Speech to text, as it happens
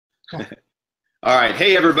All right.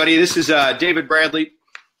 Hey, everybody. This is David Bradley.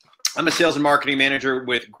 I'm a sales and marketing manager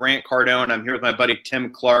with Grant Cardone. I'm here with my buddy, Tim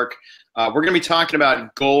Clark. We're going to be talking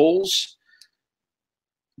about goals,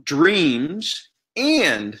 dreams,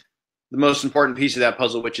 and the most important piece of that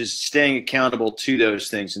puzzle, which is staying accountable to those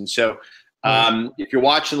things. And so if you're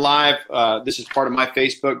watching live, this is part of my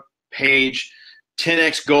Facebook page,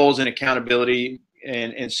 10X goals and accountability.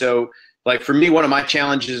 And so, like, for me, one of my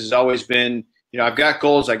challenges has always been, I've got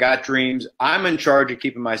goals, I got dreams. I'm in charge of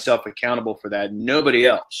keeping myself accountable for that. Nobody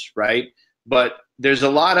else, right? But there's a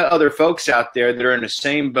lot of other folks out there that are in the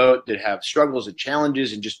same boat that have struggles and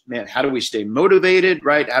challenges and just, man, how do we stay motivated,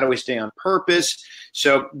 right? How do we stay on purpose?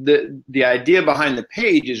 So the idea behind the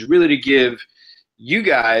page is really to give you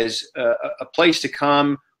guys a place to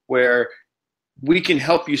come where we can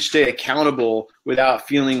help you stay accountable without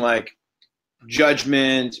feeling like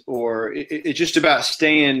judgment, or it's just about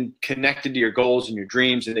staying connected to your goals and your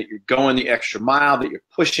dreams, and that you're going the extra mile, that you're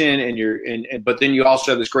pushing, and but then you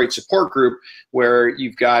also have this great support group where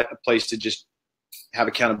you've got a place to just have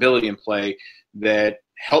accountability in play that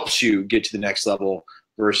helps you get to the next level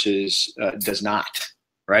versus does not,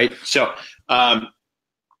 right? So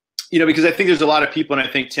because I think there's a lot of people, and I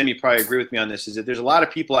think, Tim, you probably agree with me on this, is that there's a lot of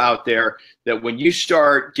people out there that when you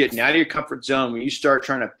start getting out of your comfort zone, when you start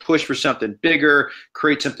trying to push for something bigger,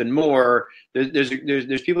 create something more,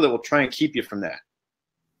 there's people that will try and keep you from that,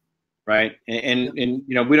 right? And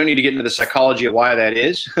we don't need to get into the psychology of why that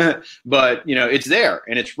is, but it's there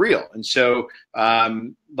and it's real. And so,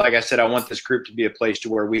 like I said, I want this group to be a place to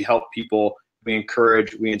where we help people, we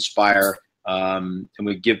encourage, we inspire, and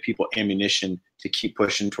we give people ammunition to keep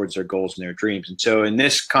pushing towards their goals and their dreams. And so in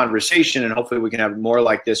this conversation, and hopefully we can have more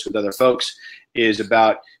like this with other folks, is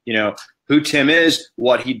about, who Tim is,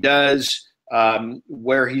 what he does,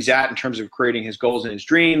 where he's at in terms of creating his goals and his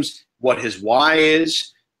dreams, what his why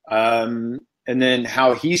is, and then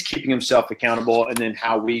how he's keeping himself accountable, and then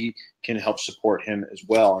how we can help support him as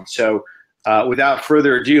well. And so without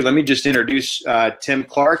further ado, let me just introduce Tim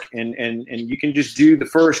Clark, and you can just do the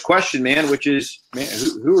first question, man, which is, man,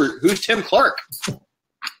 who's Tim Clark?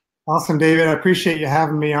 Awesome, David. I appreciate you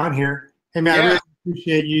having me on here. Hey, man, I really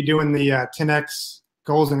appreciate you doing the 10X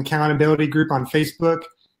Goals and Accountability group on Facebook.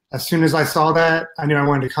 As soon as I saw that, I knew I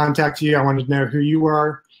wanted to contact you. I wanted to know who you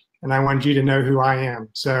are, and I wanted you to know who I am.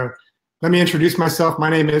 So let me introduce myself. My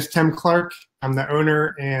name is Tim Clark. I'm the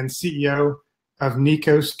owner and CEO of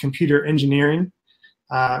Nikos Computer Engineering.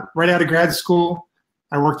 Right out of grad school,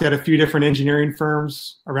 I worked at a few different engineering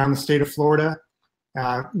firms around the state of Florida,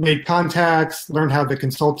 made contacts, learned how the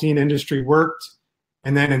consulting industry worked.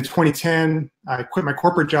 And then in 2010, I quit my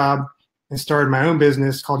corporate job and started my own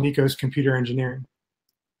business called Nikos Computer Engineering.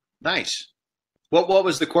 Nice. What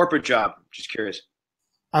was the corporate job? Just curious.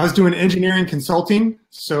 I was doing engineering consulting.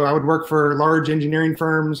 So I would work for large engineering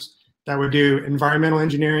firms that would do environmental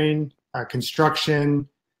engineering, construction,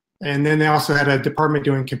 and then they also had a department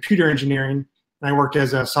doing computer engineering, and I worked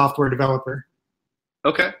as a software developer.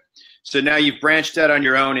 Okay. So now you've branched out on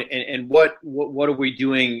your own, and what are we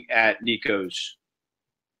doing at Nikos?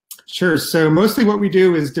 Sure. So mostly what we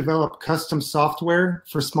do is develop custom software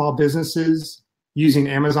for small businesses using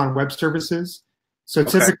Amazon Web Services. So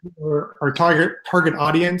typically our target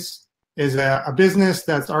audience is a business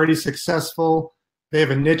that's already successful. They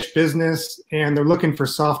have a niche business, and they're looking for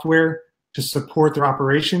software to support their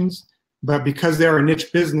operations. But because they're a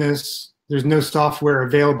niche business, there's no software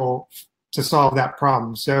available to solve that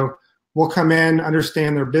problem. So we'll come in,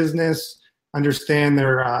 understand their business, understand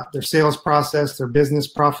their sales process, their business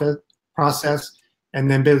profit process, and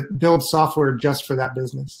then build software just for that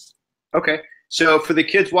business. Okay. So for the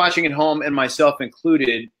kids watching at home, and myself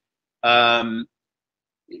included,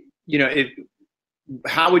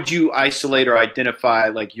 how would you isolate or identify,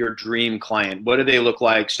 like, your dream client? What do they look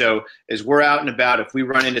like? So as we're out and about, if we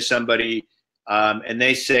run into somebody and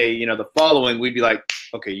they say, the following, we'd be like,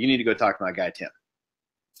 okay, you need to go talk to my guy, Tim.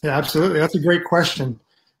 Yeah, absolutely. That's a great question.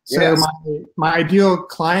 So my ideal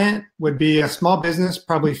client would be a small business,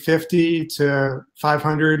 probably 50 to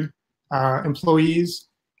 500 employees,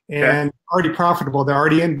 and already profitable. They're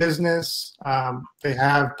already in business. They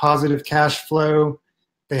have positive cash flow.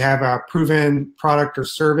 They have a proven product or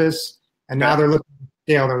service, and now they're looking to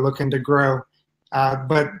scale. They're looking to grow.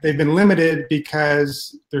 But they've been limited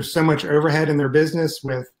because there's so much overhead in their business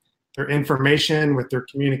with their information, with their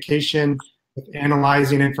communication, with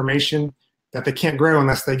analyzing information, that they can't grow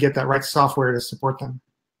unless they get that right software to support them.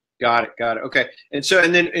 Got it. Okay.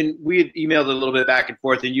 And we had emailed a little bit back and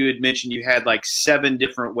forth, and you had mentioned you had like 7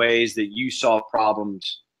 different ways that you solve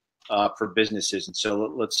problems for businesses. And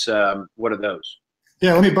so let's, what are those?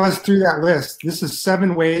 Yeah, let me buzz through that list. This is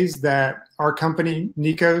 7 ways that our company,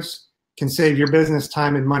 Nikos, can save your business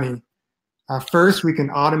time and money. First, we can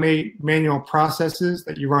automate manual processes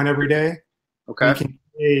that you run every day. Okay. We can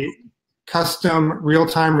create custom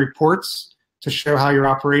real-time reports to show how your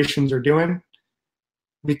operations are doing.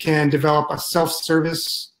 We can develop a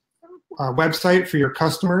self-service website for your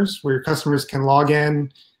customers where your customers can log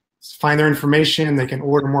in, find their information, they can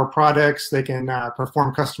order more products, they can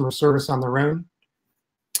perform customer service on their own.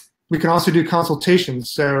 We can also do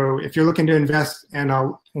consultations. So if you're looking to invest in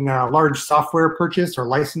a large software purchase or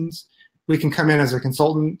license, we can come in as a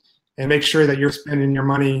consultant and make sure that you're spending your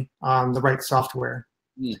money on the right software.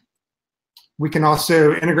 Mm. We can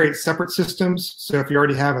also integrate separate systems. So if you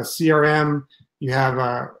already have a CRM, you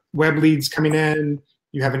have web leads coming in,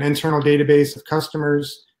 you have an internal database of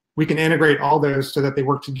customers, we can integrate all those so that they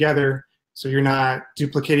work together so you're not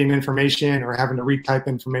duplicating information or having to retype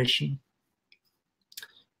information.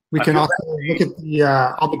 We can also look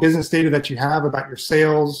at all the business data that you have about your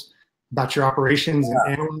sales, about your operations, and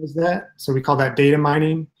analyze that. So we call that data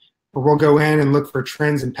mining, where we'll go in and look for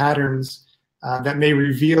trends and patterns that may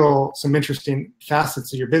reveal some interesting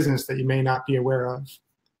facets of your business that you may not be aware of.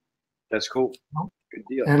 That's cool. Good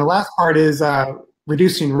deal. And the last part is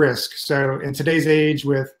reducing risk. So in today's age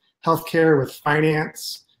with healthcare, with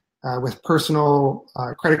finance, with personal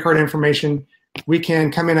credit card information, we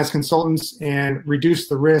can come in as consultants and reduce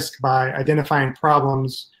the risk by identifying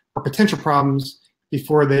problems or potential problems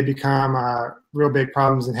before they become real big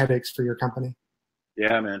problems and headaches for your company.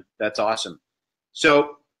 Yeah, man, that's awesome.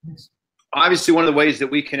 So obviously one of the ways that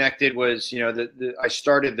we connected was, I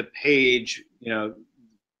started the page,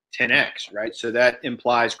 10X, right? So that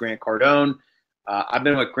implies Grant Cardone. I've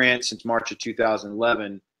been with Grant since March of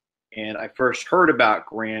 2011, and I first heard about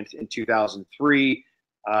Grant in 2003.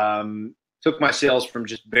 Took my sales from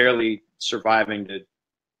just barely surviving to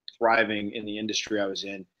thriving in the industry I was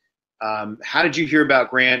in. How did you hear about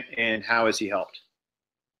Grant, and how has he helped?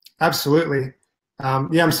 Absolutely.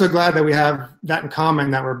 Yeah, I'm so glad that we have that in common,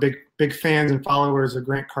 that we're big fans and followers of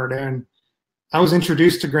Grant Cardone. I was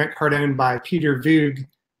introduced to Grant Cardone by Peter Voog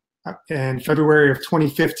in February of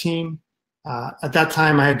 2015. At that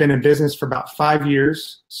time, I had been in business for about 5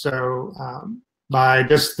 years. So by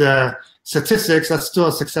just the statistics, that's still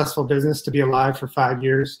a successful business to be alive for 5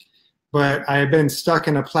 years. But I had been stuck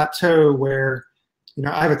in a plateau where,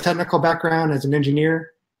 I have a technical background as an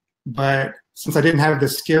engineer, but since I didn't have the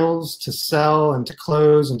skills to sell and to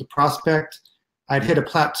close and to prospect, I'd hit a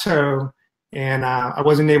plateau, and I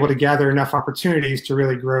wasn't able to gather enough opportunities to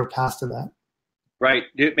really grow past that. Right,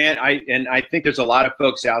 dude, man. I think there's a lot of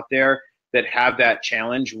folks out there that have that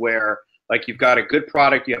challenge where, like, you've got a good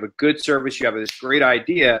product, you have a good service, you have this great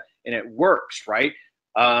idea, and it works, right?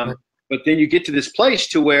 But then you get to this place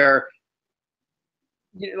to where,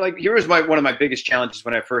 like, here was one of my biggest challenges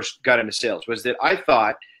when I first got into sales, was that I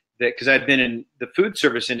thought that, because I'd been in the food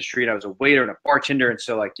service industry and I was a waiter and a bartender, and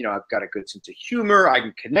so, like, I've got a good sense of humor, I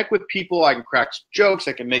can connect with people, I can crack some jokes,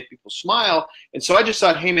 I can make people smile. And so I just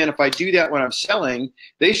thought, hey man, if I do that when I'm selling,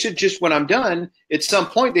 they should just, when I'm done, at some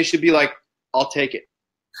point they should be like, I'll take it.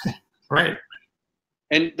 Right.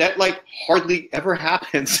 And that, like, hardly ever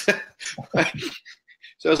happens. So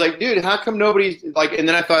I was like, dude, how come nobody's like, and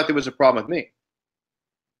then I thought there was a problem with me.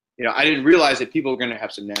 I didn't realize that people are going to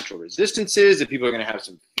have some natural resistances, that people are going to have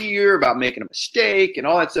some fear about making a mistake and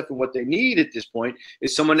all that stuff. And what they need at this point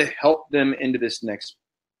is someone to help them into this next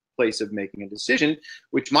place of making a decision,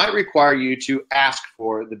 which might require you to ask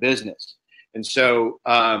for the business. And so,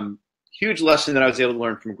 huge lesson that I was able to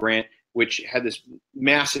learn from Grant, which had this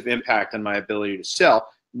massive impact on my ability to sell,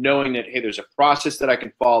 knowing that, hey, there's a process that I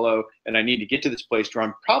can follow, and I need to get to this place where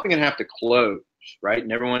I'm probably going to have to close, right?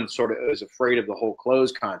 And everyone sort of is afraid of the whole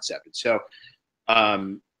close concept. And so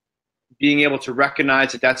being able to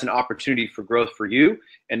recognize that that's an opportunity for growth for you,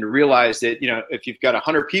 and to realize that, if you've got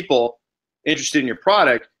 100 people interested in your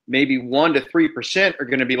product, maybe 1 to 3% are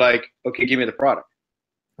going to be like, okay, give me the product.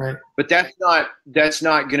 Right. But that's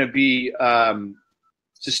not going to be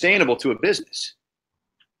sustainable to a business.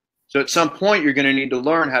 So at some point, you're going to need to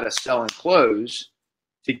learn how to sell and close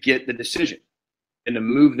to get the decision and to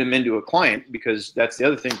move them into a client, because that's the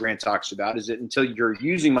other thing Grant talks about, is that until you're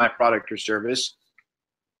using my product or service,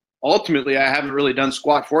 ultimately, I haven't really done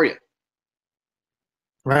squat for you.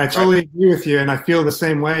 Right. I totally agree with you. And I feel the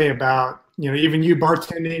same way about, even you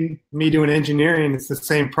bartending, me doing engineering, it's the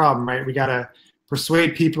same problem, right? We got to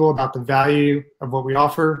persuade people about the value of what we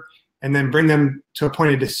offer, and then bring them to a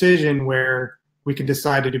point of decision where we can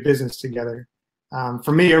decide to do business together.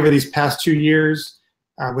 For me, over these past 2 years,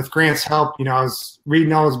 with Grant's help, I was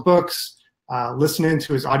reading all his books, listening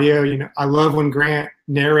to his audio. I love when Grant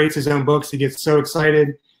narrates his own books. He gets so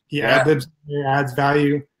excited. He ad-libs, adds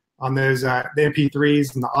value on those the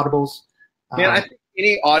MP3s and the audibles. Man, I think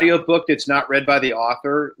any audio book that's not read by the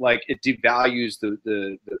author, like, it devalues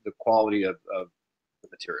the quality of the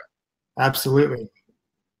material. Absolutely.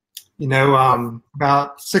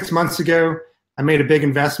 About 6 months ago, I made a big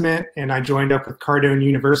investment and I joined up with Cardone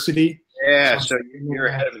University. Yeah, so you're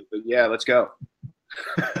ahead of it, but yeah, let's go.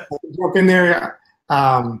 I can jump in there.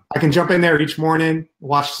 I can jump in there each morning,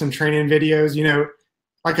 watch some training videos.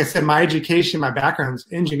 Like I said, my education, my background's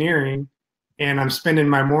engineering, and I'm spending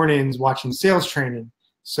my mornings watching sales training.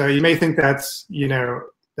 So you may think that's,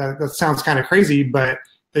 that sounds kind of crazy, but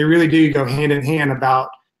they really do go hand in hand about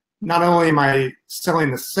not only am I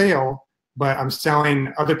selling the sale, but I'm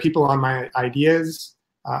selling other people on my ideas.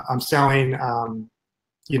 I'm selling,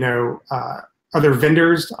 other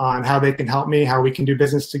vendors on how they can help me, how we can do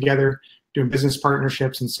business together, doing business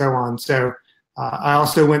partnerships and so on. So I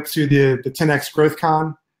also went to the 10X Growth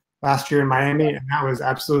Con last year in Miami, and that was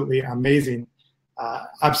absolutely amazing.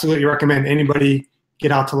 Absolutely recommend anybody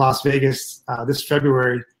get out to Las Vegas this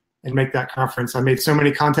February and make that conference. I made so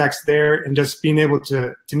many contacts there, and just being able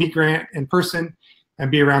to meet Grant in person and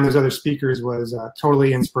be around those other speakers was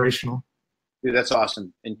totally inspirational. Dude, that's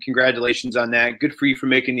awesome. And congratulations on that. Good for you for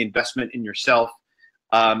making the investment in yourself.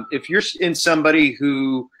 If you're in somebody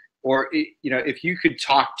who, or, if you could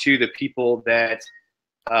talk to the people that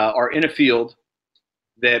are in a field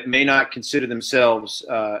that may not consider themselves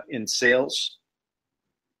in sales,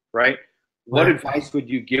 right? What advice would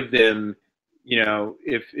you give them?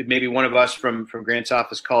 If maybe one of us from Grant's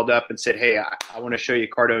office called up and said, hey, I want to show you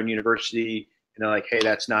Cardone University, and they're like, hey,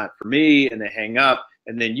 that's not for me, and they hang up,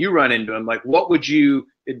 and then you run into them, like, what would you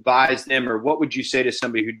advise them, or what would you say to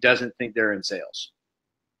somebody who doesn't think they're in sales?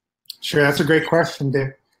 Sure, that's a great question,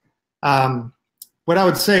 Dave. What I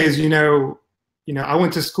would say is, I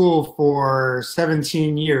went to school for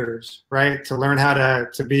 17 years, right, to learn how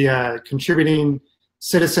to be a contributing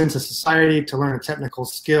citizen to society, to learn a technical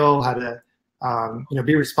skill, how to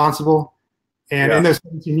be responsible. And in those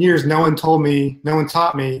 17 years, no one taught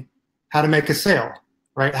me how to make a sale,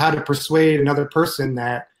 right? How to persuade another person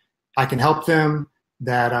that I can help them,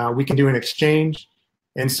 that we can do an exchange.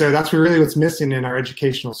 And so that's really what's missing in our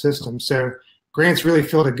educational system. So Grant's really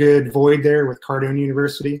filled a good void there with Cardone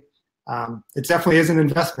University. It definitely is an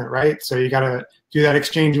investment, right? So you got to do that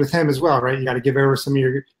exchange with him as well, right? You got to give over some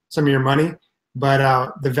of your money.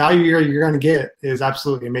 But the value you're going to get is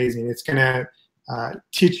absolutely amazing. It's going to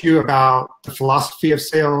teach you about the philosophy of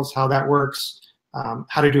sales, how that works,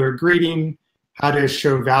 how to do a greeting, how to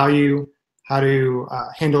show value, how to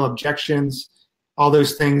handle objections, all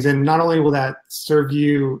those things. And not only will that serve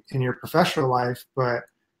you in your professional life, but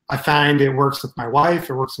I find it works with my wife,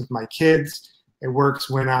 it works with my kids, it works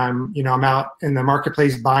when I'm out in the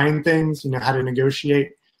marketplace buying things, how to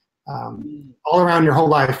negotiate. All around your whole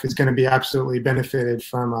life is going to be absolutely benefited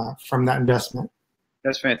from that investment.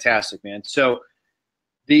 That's fantastic, man. So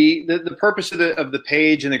the purpose of the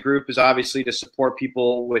page and the group is obviously to support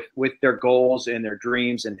people with their goals and their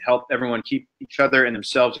dreams, and help everyone keep each other and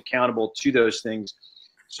themselves accountable to those things.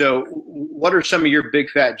 So what are some of your big,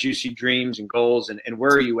 fat, juicy dreams and goals, and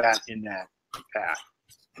where are you at in that path?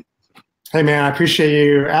 Hey, man, I appreciate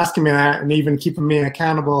you asking me that and even keeping me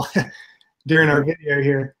accountable during our video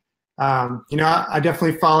here. I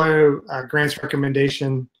definitely follow Grant's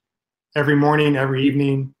recommendation every morning, every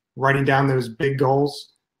evening, writing down those big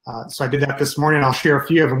goals. So I did that this morning. I'll share a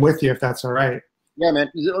few of them with you if that's all right. Yeah, man.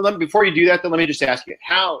 Before you do that, though, let me just ask you,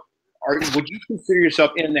 would you consider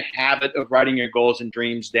yourself in the habit of writing your goals and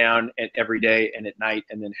dreams down every day and at night?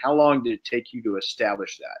 And then how long did it take you to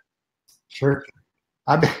establish that? Sure.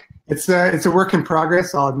 It's a work in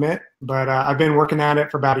progress, I'll admit, but I've been working at it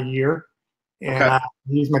for about a year. And I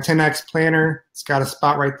use my 10X planner. It's got a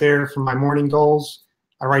spot right there for my morning goals.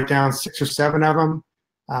 I write down 6 or 7 of them.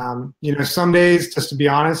 Some days, just to be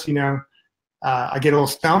honest, I get a little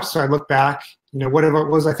stumped. So I look back, what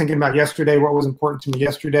was I thinking about yesterday? What was important to me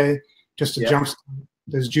yesterday? Just to jump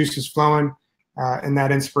those juices flowing and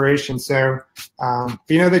that inspiration. So, but,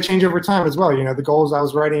 they change over time as well. The goals I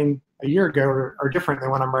was writing a year ago are different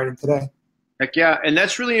than what I'm writing today. Heck yeah. And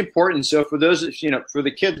that's really important. So for those, for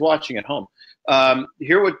the kids watching at home,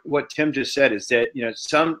 hear what Tim just said is that,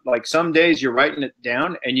 some days you're writing it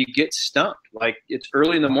down and you get stumped. Like, it's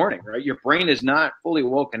early in the morning, right? Your brain is not fully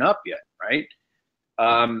woken up yet, right?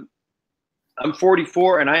 I'm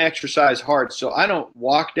 44 and I exercise hard. So I don't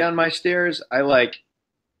walk down my stairs. I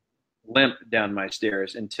limp down my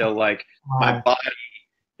stairs until my body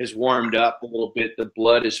has warmed up a little bit. The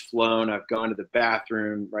blood has flown. I've gone to the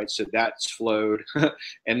bathroom, right? So that's flowed.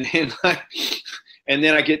 and then I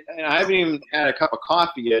haven't even had a cup of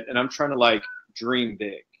coffee yet, and I'm trying to like dream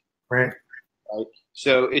big. Right. Right.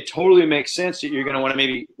 So it totally makes sense that you're going to want to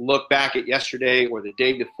maybe look back at yesterday or the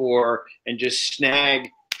day before and just snag,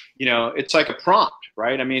 it's like a prompt,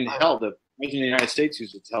 right? I mean, hell, the President of the United States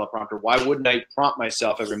uses a teleprompter. Why wouldn't I prompt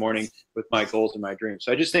myself every morning with my goals and my dreams?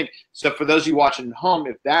 So I just think, so for those of you watching at home,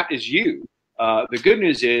 if that is you, the good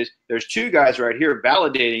news is there's two guys right here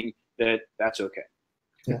validating that that's okay.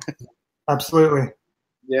 Yeah, absolutely.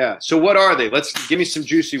 Yeah. So what are they? Give me some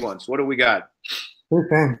juicy ones. What do we got? Good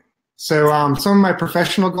thing. So some of my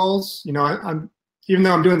professional goals, I'm even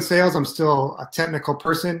though I'm doing sales, I'm still a technical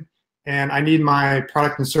person, and I need my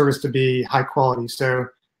product and service to be high quality. So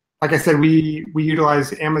like I said, we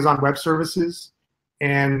utilize Amazon Web Services,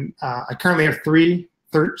 and I currently have 3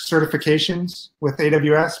 certifications with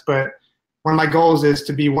AWS, but one of my goals is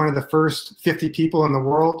to be one of the first 50 people in the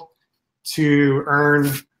world to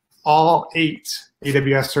earn all 8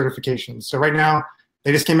 AWS certifications. So right now,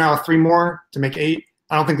 they just came out with 3 more to make 8.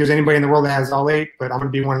 I don't think there's anybody in the world that has all 8, but I'm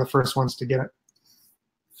going to be one of the first ones to get it.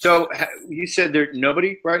 So you said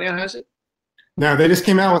nobody right now has it? No, they just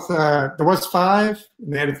came out with, there was 5,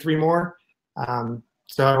 and they added 3 more.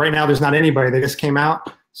 So right now there's not anybody. They just came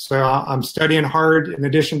out. So I'm studying hard. In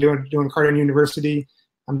addition to doing Cardone University,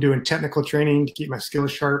 I'm doing technical training to keep my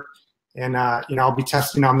skills sharp. And, I'll be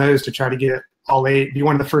testing on those to try to get all 8, be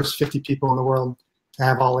one of the first 50 people in the world to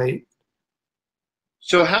have all 8.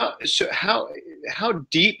 So how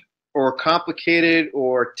deep or complicated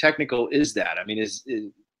or technical is that? I mean,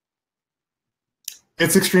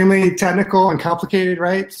 it's extremely technical and complicated,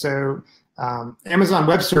 right? So Amazon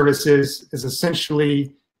Web Services is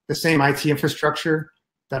essentially the same IT infrastructure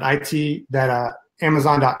that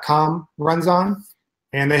Amazon.com runs on,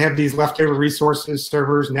 and they have these leftover resources,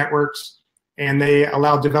 servers, networks, and they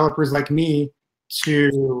allow developers like me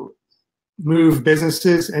to move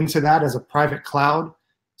businesses into that as a private cloud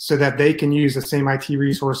so that they can use the same IT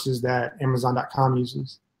resources that Amazon.com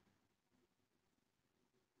uses.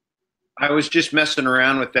 I was just messing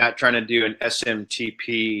around with that, trying to do an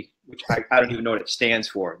SMTP, which I don't even know what it stands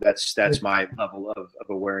for. That's my level of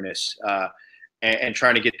awareness, and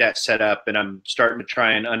trying to get that set up. And I'm starting to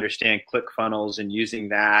try and understand ClickFunnels and using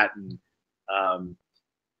that. And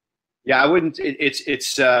yeah, I wouldn't.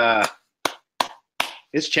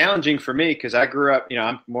 It's challenging for me because I grew up,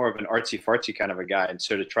 I'm more of an artsy fartsy kind of a guy. And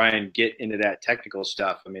so to try and get into that technical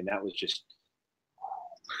stuff, I mean, that was just.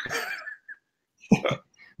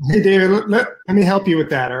 Hey, David, let me help you with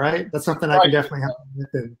that, all right? That's something I can definitely help you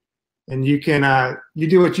with. And you can, you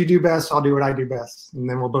do what you do best, I'll do what I do best, and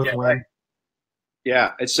then we'll both learn. Right.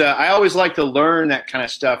 Yeah, it's. I always like to learn that kind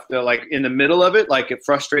of stuff, though. Like in the middle of it, like it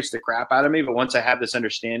frustrates the crap out of me. But once I have this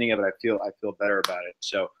understanding of it, I feel better about it.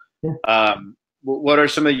 So, what are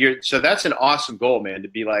some of your? So that's an awesome goal, man. To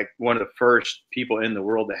be like one of the first people in the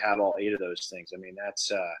world to have all 8 of those things. I mean,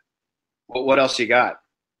 that's. What else you got?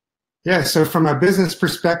 Yeah, so from a business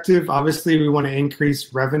perspective, obviously we want to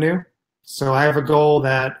increase revenue. So I have a goal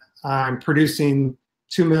that I'm producing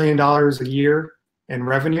 $2 million a year in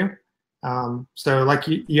revenue. So like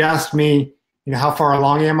you asked me, how far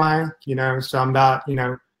along am I? So I'm about,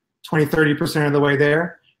 20–30% of the way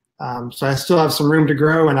there. So I still have some room to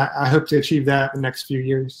grow, and I hope to achieve that in the next few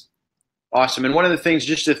years. Awesome. And one of the things,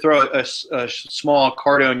 just to throw a small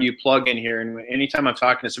Cardone U plug in here, and anytime I'm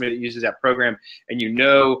talking to somebody that uses that program and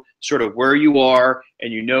sort of where you are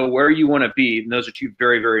and where you want to be, and those are 2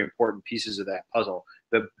 very, very important pieces of that puzzle.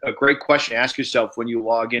 A great question to ask yourself when you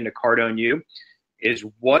log into Cardone U is,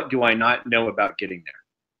 what do I not know about getting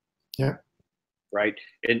there? Yeah. Right.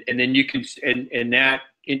 And then you can, and that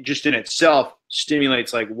just in itself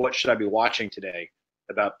stimulates, like, what should I be watching today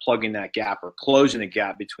about plugging that gap or closing the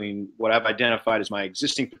gap between what I've identified as my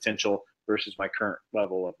existing potential versus my current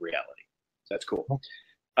level of reality. So that's cool.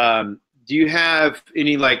 Do you have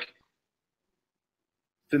any like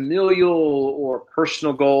familial or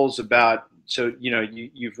personal goals about, so,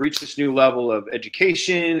 you've reached this new level of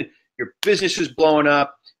education, your business is blowing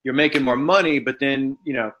up, you're making more money, but then,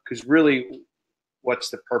 because really what's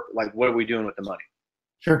the purpose? Like, what are we doing with the money?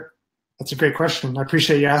 Sure. That's a great question. I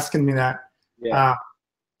appreciate you asking me that. Yeah.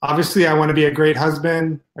 Obviously, I want to be a great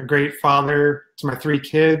husband, a great father to my 3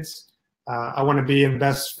 kids. I want to be in the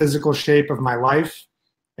best physical shape of my life.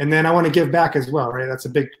 And then I want to give back as well, right? That's a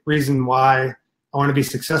big reason why I want to be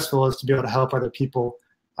successful, is to be able to help other people.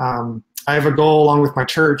 I have a goal along with my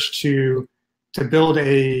church to build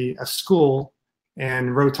a school in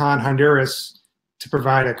Rotan, Honduras, to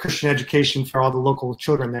provide a Christian education for all the local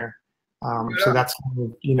children there. So that's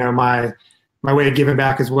kind of, my way of giving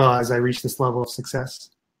back as well as I reach this level of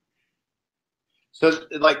success. So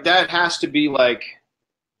like that has to be like,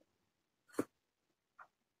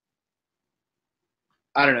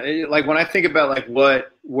 I don't know, like when I think about like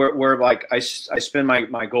where like I spend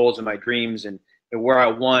my goals and my dreams and where I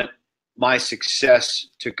want my success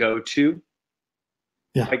to go to.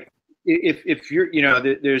 Yeah. Like if you're,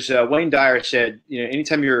 there's Wayne Dyer said,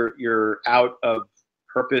 anytime you're out of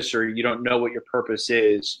purpose or you don't know what your purpose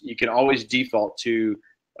is, you can always default to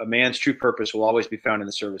a man's true purpose will always be found in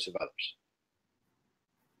the service of others.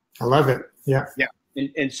 I love it. Yeah. Yeah.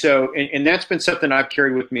 And so that's been something I've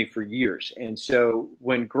carried with me for years. And so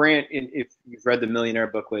when Grant, if you've read the Millionaire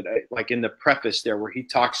booklet, like in the preface there where he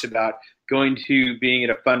talks about going to being at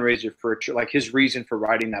a fundraiser for a church, like his reason for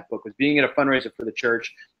writing that book was being at a fundraiser for the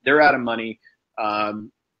church. They're out of money.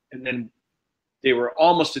 And then they were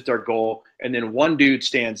almost at their goal. And then one dude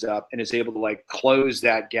stands up and is able to like close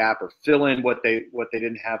that gap or fill in what they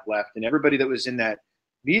didn't have left. And everybody that was in that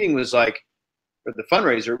meeting was like, or the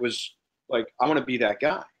fundraiser was like, I want to be that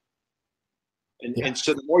guy. And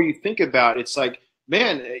so the more you think about it, it's like,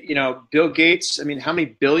 man, Bill Gates, I mean, how many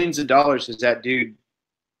billions of dollars has that dude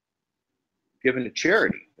given to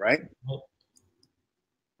charity, right?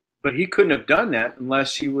 But he couldn't have done that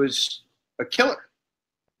unless he was a killer.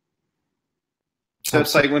 So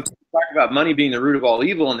it's like when people talk about money being the root of all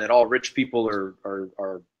evil and that all rich people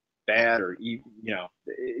are bad or,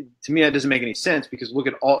 to me, that doesn't make any sense because look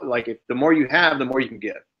at all, like if the more you have, the more you can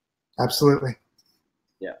give. Absolutely.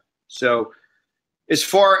 Yeah. So as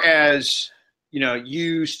far as,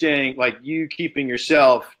 you staying, like you keeping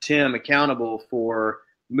yourself, Tim, accountable for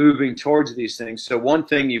moving towards these things. So one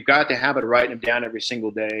thing, you've got the habit of writing them down every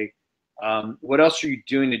single day. What else are you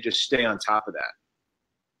doing to just stay on top of that?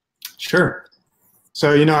 Sure.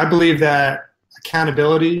 So, I believe that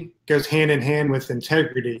accountability goes hand in hand with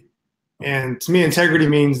integrity. And to me, integrity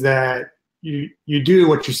means that you do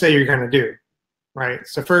what you say you're going to do, right?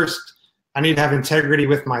 So first, I need to have integrity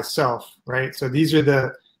with myself, right? So these are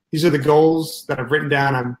the goals that I've written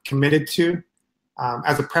down I'm committed to.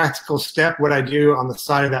 As a practical step, what I do on the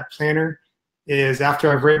side of that planner is after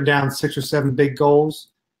I've written down 6 or 7 big goals,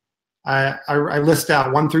 I list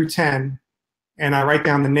out 1 through 10, and I write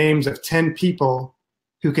down the names of 10 people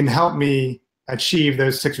who can help me achieve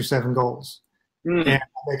those 6 or 7 goals. And I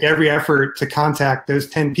make every effort to contact those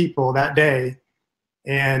 10 people that day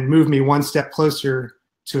and move me one step closer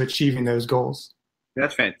to achieving those goals.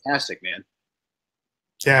 That's fantastic, man.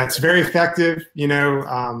 Yeah, it's very effective.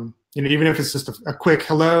 Even if it's just a quick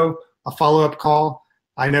hello, a follow-up call,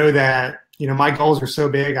 I know that, my goals are so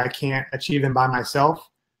big, I can't achieve them by myself.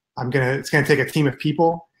 It's gonna take a team of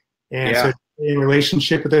people. And so in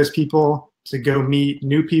relationship with those people, to go meet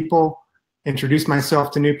new people, introduce myself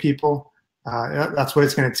to new people. That's what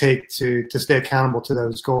it's going to take to stay accountable to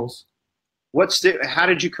those goals. How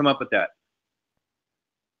did you come up with that?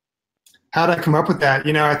 How did I come up with that?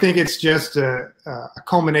 I think it's just a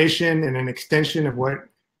culmination and an extension of what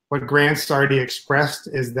Grant's already expressed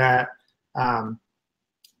is that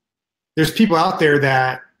there's people out there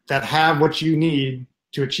that have what you need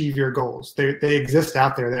to achieve your goals. They exist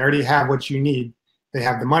out there. They already have what you need. They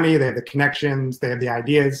have the money, they have the connections, they have the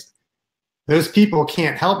ideas. Those people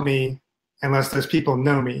can't help me unless those people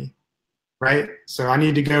know me, right? So I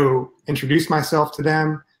need to go introduce myself to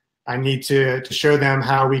them. I need to show them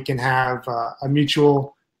how we can have a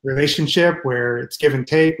mutual relationship where it's give and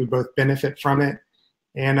take. We both benefit from it.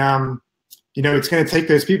 And, it's going to take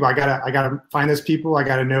those people. I gotta find those people. I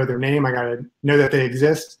got to know their name. I got to know that they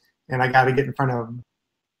exist, and I got to get in front of them.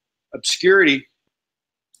 Obscurity.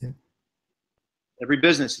 Every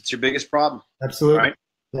business, it's your biggest problem. Absolutely. Right?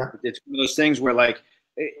 Yeah. It's one of those things where like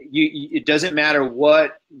it doesn't matter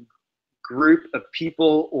what group of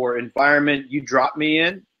people or environment you drop me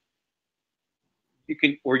in, you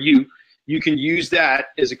can use that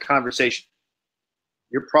as a conversation.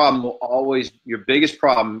 Your problem will always, your biggest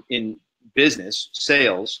problem in business,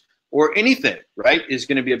 sales, or anything, right, is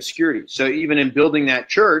going to be obscurity. So even in building that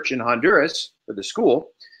church in Honduras for the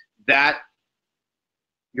school, that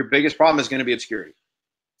your biggest problem is going to be obscurity.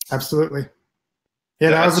 Absolutely.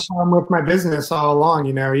 Yeah, that was the problem with my business all along.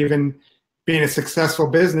 Even being a successful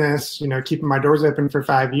business, keeping my doors open for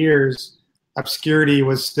 5 years, obscurity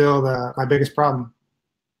was still my biggest problem.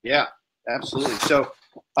 Yeah, absolutely. So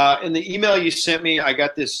in the email you sent me, I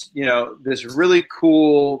got this, this really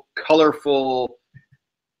cool, colorful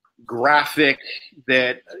graphic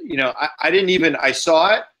that, I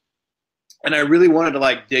saw it. And I really wanted to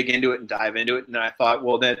like dig into it and dive into it. And I thought,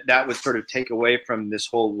 well, that would sort of take away from this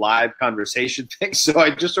whole live conversation thing. So I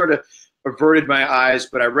just sort of averted my eyes,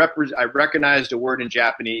 but I recognized a word in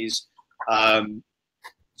Japanese. So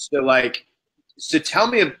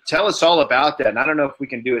tell us all about that. And I don't know if we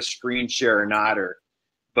can do a screen share or not,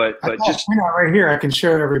 but just right here. I can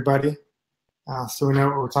show everybody, so we know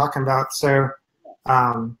what we're talking about. So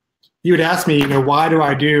you would ask me, why do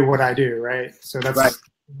I do what I do, right? So that's right.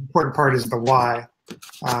 The important part is the why.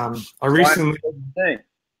 I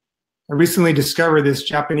recently discovered this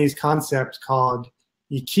Japanese concept called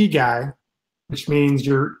ikigai, which means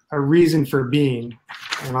you're a reason for being.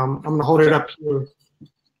 And I'm going to hold it up here,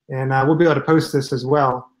 and we'll be able to post this as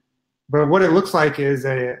well. But what it looks like is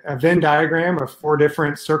a Venn diagram of 4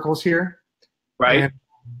 different circles here. Right.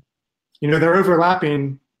 And, they're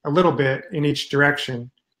overlapping a little bit in each direction.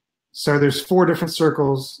 So there's 4 different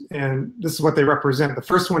circles, and this is what they represent. The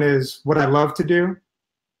first one is what I love to do.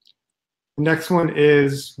 The next one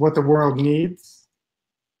is what the world needs.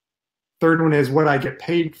 Third one is what I get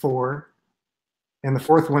paid for. And the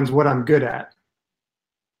fourth one's what I'm good at.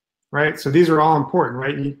 Right? So these are all important,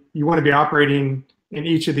 right? You want to be operating in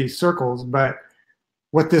each of these circles, but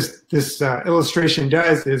what this illustration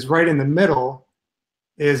does is right in the middle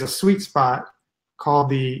is a sweet spot called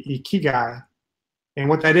the ikigai. And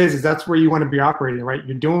what that is that's where you want to be operating, right?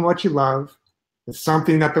 You're doing what you love. It's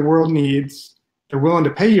something that the world needs. They're willing to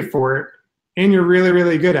pay you for it, and you're really,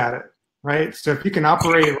 really good at it, right? So if you can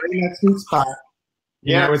operate right in that sweet spot,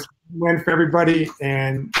 it's a win for everybody,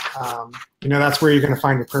 and that's where you're going to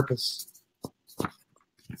find your purpose.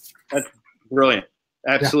 That's brilliant.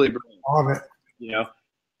 Absolutely brilliant. All of it.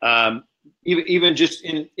 Even just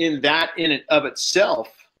in and of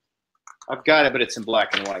itself, I've got it, but it's in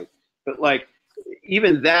black and white. But like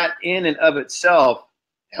even that in and of itself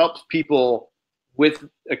helps people with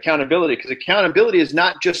accountability, because accountability is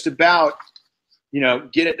not just about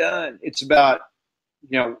get it done. It's about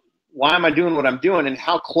why am I doing what I'm doing, and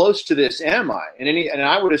how close to this am I? And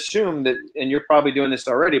I would assume that, and you're probably doing this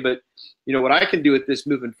already, but what I can do with this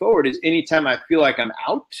moving forward is anytime I feel like I'm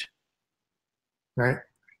out, right,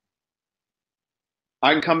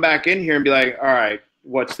 I can come back in here and be like, all right,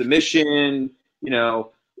 what's the mission?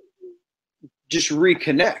 Just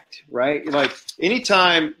reconnect, right? Like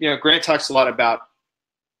anytime, Grant talks a lot about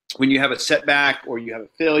when you have a setback or you have a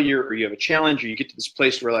failure or you have a challenge, or you get to this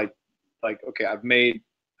place where like, okay, I'm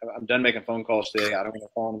done making phone calls today. I don't want to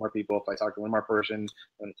call any more people. If I talk to one more person,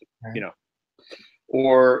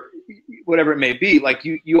 or whatever it may be, like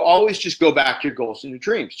you always just go back to your goals and your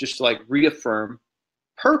dreams, just to like reaffirm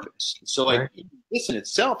purpose. So like this in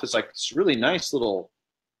itself is like this really nice little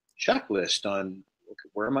checklist on, okay,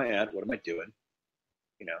 where am I at? What am I doing?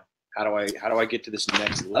 How do I get to this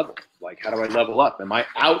next level? Like, how do I level up? Am I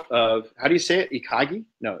out of, how do you say it? Ikagi?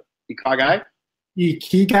 No, Ikagai?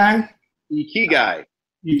 Ikigai? Ikigai.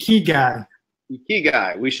 Ikigai.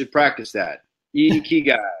 Ikigai. We should practice that.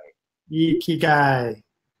 Ikigai. Ikigai.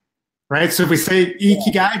 Right? So if we say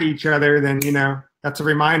ikigai to each other, then, that's a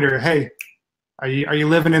reminder, hey, are you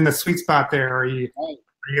living in the sweet spot there? Are you a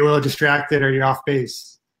little distracted? Are you off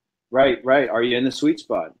base? Right. Are you in the sweet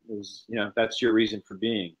spot? That's your reason for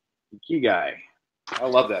being. Ikigai. I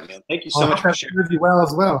love that, man. Thank you so much for sharing. You well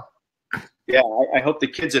as well. Yeah, I hope the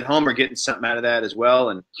kids at home are getting something out of that as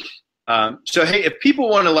well. And so, hey, if people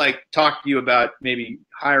want to like talk to you about maybe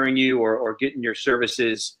hiring you or getting your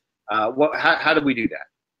services, how do we do that?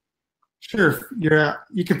 Sure.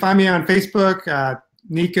 You can find me on Facebook,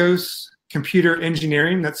 Nikos Computer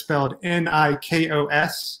Engineering. That's spelled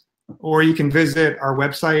Nikos. Or you can visit our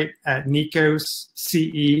website at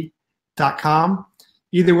nikosce.com.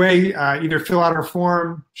 Either way, either fill out our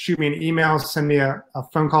form, shoot me an email, send me a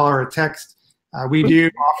phone call or a text. We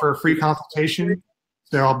do offer a free consultation,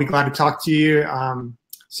 so I'll be glad to talk to you,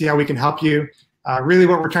 see how we can help you. Really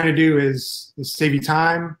what we're trying to do is save you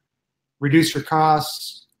time, reduce your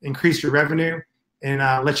costs, increase your revenue, and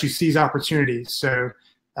let you seize opportunities. So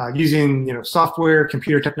using software,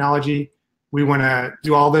 computer technology, we want to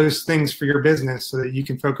do all those things for your business so that you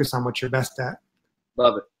can focus on what you're best at.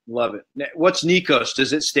 Love it. What's Nikos?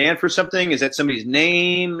 Does it stand for something? Is that somebody's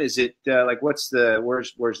name? Is it where's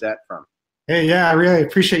that from? Hey, yeah, I really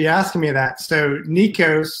appreciate you asking me that. So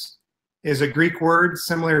Nikos is a Greek word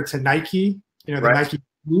similar to Nike, the Nike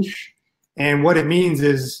swoosh. And what it means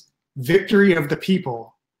is victory of the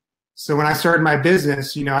people. So when I started my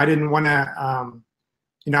business, I didn't want to, I'm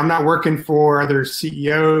not working for other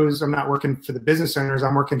CEOs. I'm not working for the business owners.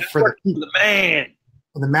 I'm working for the people,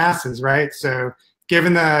 for the masses, right? So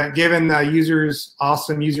giving the users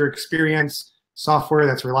awesome user experience, software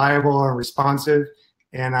that's reliable and responsive,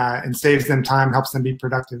 and saves them time, helps them be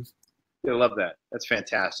productive. I love that. That's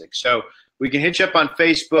fantastic. So we can hit you up on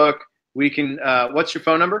Facebook. We can. What's your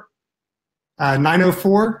phone number?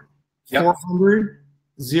 904 400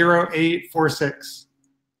 0846.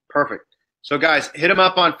 Perfect. So guys, hit them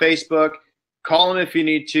up on Facebook. Call them if you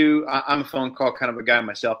need to. I'm a phone call kind of a guy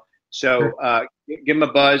myself. So give them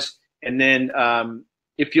a buzz. And then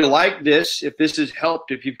if you like this, if this has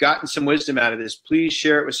helped, if you've gotten some wisdom out of this, please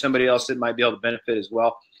share it with somebody else that might be able to benefit as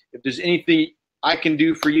well. If there's anything I can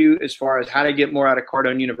do for you as far as how to get more out of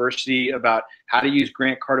Cardone University, about how to use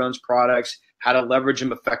Grant Cardone's products, how to leverage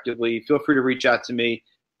them effectively, feel free to reach out to me.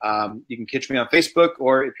 You can catch me on Facebook,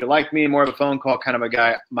 or if you're like me, more of a phone call kind of a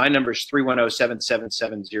guy, my number is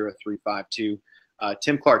 310-777-0352.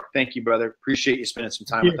 Tim Clark, thank you, brother. Appreciate you spending some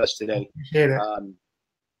time with us today. Appreciate it.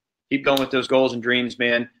 Keep going with those goals and dreams,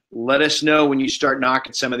 man. Let us know when you start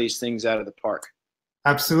knocking some of these things out of the park.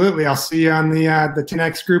 Absolutely. I'll see you on the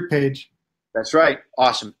 10X group page. That's right.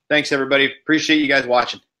 Awesome. Thanks, everybody. Appreciate you guys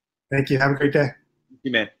watching. Thank you. Have a great day. Thank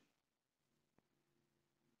you, man.